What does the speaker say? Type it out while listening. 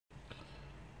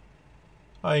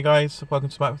Hi guys, welcome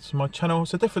back to my channel.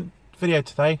 It's a different video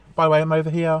today. By the way, I'm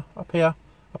over here, up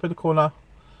in the corner.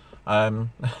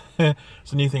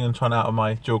 It's a new thing I'm trying out on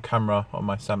my dual camera on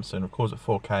my Samsung. It records at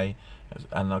 4K,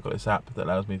 and I've got this app that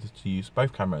allows me to use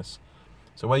both cameras.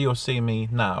 So where you'll see me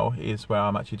now is where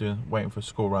I'm actually waiting for a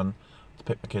school run to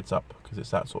pick my kids up, because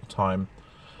it's that sort of time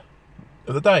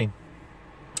of the day.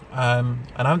 And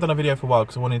I haven't done a video for a while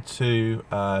because I wanted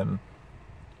to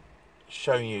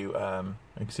show you.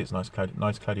 You can see it's a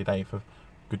nice cloudy day for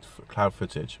good cloud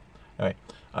footage. Anyway,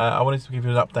 I wanted to give you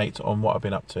an update on what I've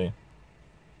been up to.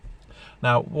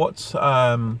 Now, what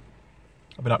I've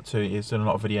been up to is doing a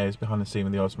lot of videos behind the scene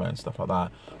with the Osmo and stuff like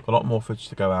that. Got a lot more footage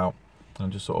to go out, and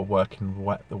I'm just sort of working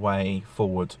the way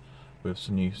forward with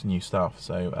some new stuff.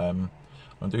 So I'm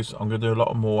going to do a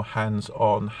lot more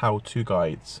hands-on how-to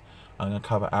guides. I'm going to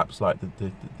cover apps like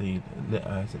the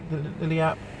Lily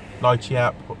app, Lighty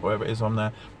app, whatever it is on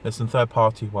there. There's some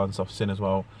third-party ones I've seen as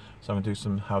well, so I'm going to do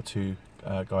some how-to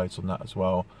guides on that as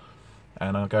well.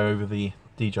 And I'll go over the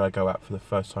DJI Go app for the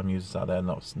first-time users out there,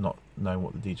 not knowing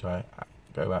what the DJI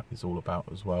Go app is all about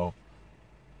as well.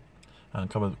 And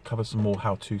cover some more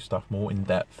how-to stuff, more in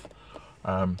depth,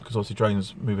 because obviously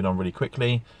drones moving on really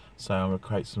quickly. So I'm going to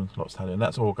create some lots to do, and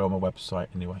that's all go on my website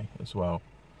anyway as well.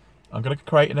 I'm going to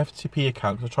create an FTP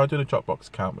account because I tried doing a Dropbox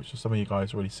account, which some of you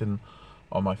guys have already seen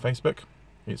on my Facebook.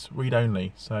 It's read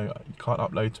only, so you can't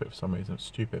upload to it for some reason. It's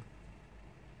stupid.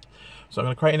 So I'm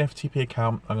going to create an FTP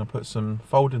account. I'm going to put some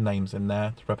folder names in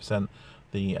there to represent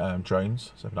the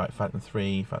drones. So like Phantom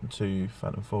 3, Phantom 2,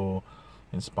 Phantom 4,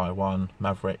 Inspire 1,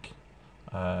 Maverick,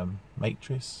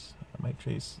 Matrix.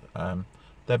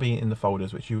 They'll be in the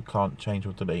folders which you can't change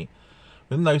or delete.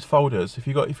 Within those folders, if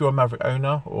you're a Maverick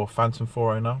owner or Phantom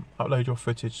 4 owner, upload your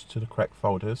footage to the correct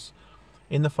folders.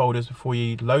 In the folders, before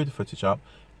you load the footage up,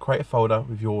 create a folder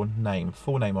with your name,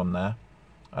 full name on there.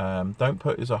 Don't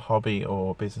put as a hobby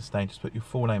or business name, just put your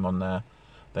full name on there.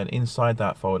 Then inside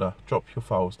that folder, drop your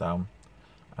files down,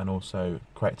 and also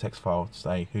create a text file to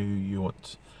say who you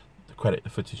want to credit the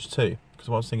footage to. Because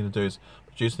what I was thinking to do is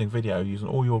producing a video using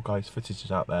all your guys'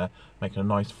 footages out there, making a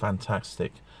nice,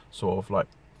 fantastic sort of like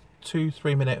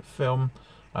 2-3 minute film,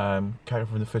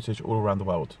 covering the footage all around the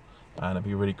world. And it'd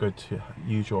be really good to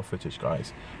use your footage,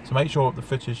 guys. So make sure the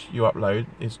footage you upload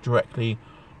is directly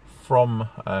from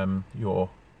your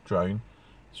drone,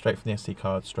 straight from the SD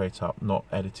card, straight up, not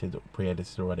edited or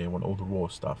pre-edited already. I want all the raw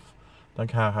stuff. Don't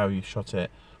care how you shot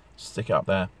it, stick it up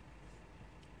there.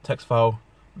 Text file,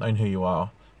 knowing who you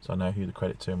are, so I know who to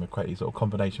credit to, and we'll create these little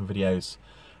combination videos.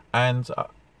 And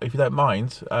if you don't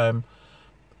mind,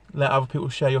 let other people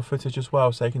share your footage as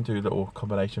well, so they can do little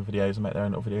combination videos and make their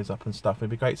own little videos up and stuff. It'd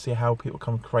be great to see how people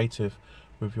become creative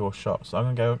with your shots. So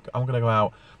I'm gonna go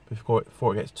out before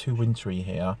it gets too wintry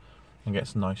here and get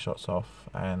some nice shots off,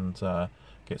 and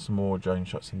get some more drone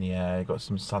shots in the air. Got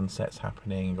some sunsets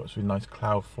happening. Got some nice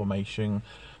cloud formation,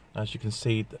 as you can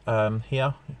see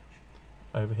here,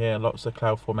 over here. Lots of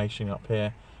cloud formation up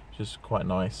here, which is quite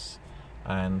nice.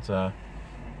 And I'm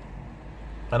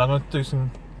going to do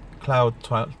some cloud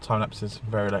time lapses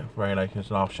very later,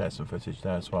 and I'll share some footage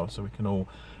there as well, so we can all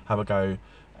have a go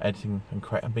editing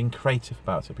and being creative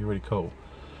about it. It'd be really cool.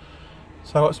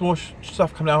 So I've got some more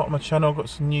stuff coming out on my channel. I've got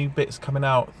some new bits coming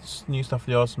out, new stuff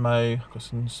for the Osmo. I've got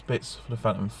some bits for the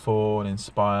Phantom 4 and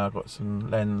Inspire. I've got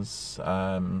some lens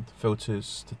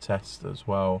filters to test as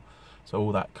well. So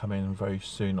all that coming very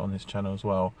soon on this channel as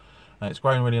well. And it's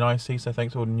growing really nicely, so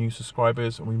thanks to all the new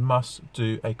subscribers. And we must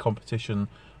do a competition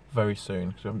very soon,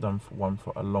 because we haven't done one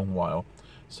for a long while.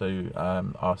 So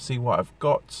I'll see what I've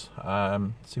got,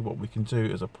 see what we can do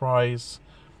as a prize,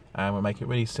 and we'll make it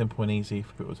really simple and easy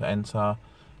for people to enter.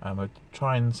 And we'll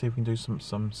try and see if we can do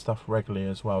some stuff regularly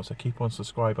as well. So keep on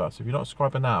subscribing. So if you're not a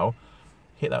subscriber now,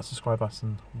 hit that subscribe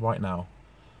button right now,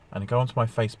 and go onto my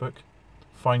Facebook,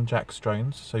 find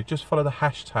Jacksdrones. So just follow the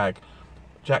hashtag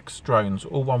Jacksdrones,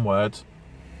 all one word.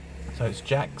 So it's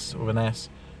Jacks with an S,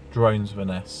 drones with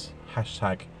an S,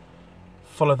 hashtag.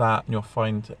 Follow that and you'll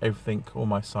find everything, all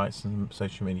my sites and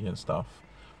social media and stuff.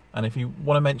 And if you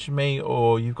want to mention me,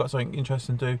 or you've got something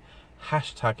interesting to do,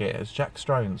 hashtag it as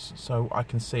Jacksdrones, so I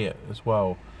can see it as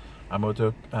well. And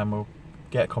we'll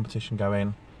get a competition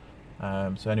going.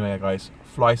 So anyway, guys,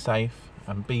 fly safe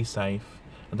and be safe,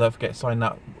 and don't forget to sign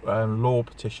that law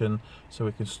petition, so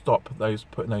we can stop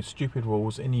putting those stupid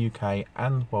rules in the UK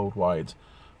and worldwide,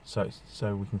 so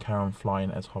we can carry on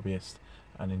flying as hobbyists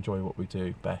and enjoy what we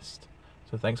do best.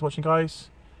 So thanks for watching, guys.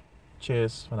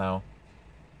 Cheers for now.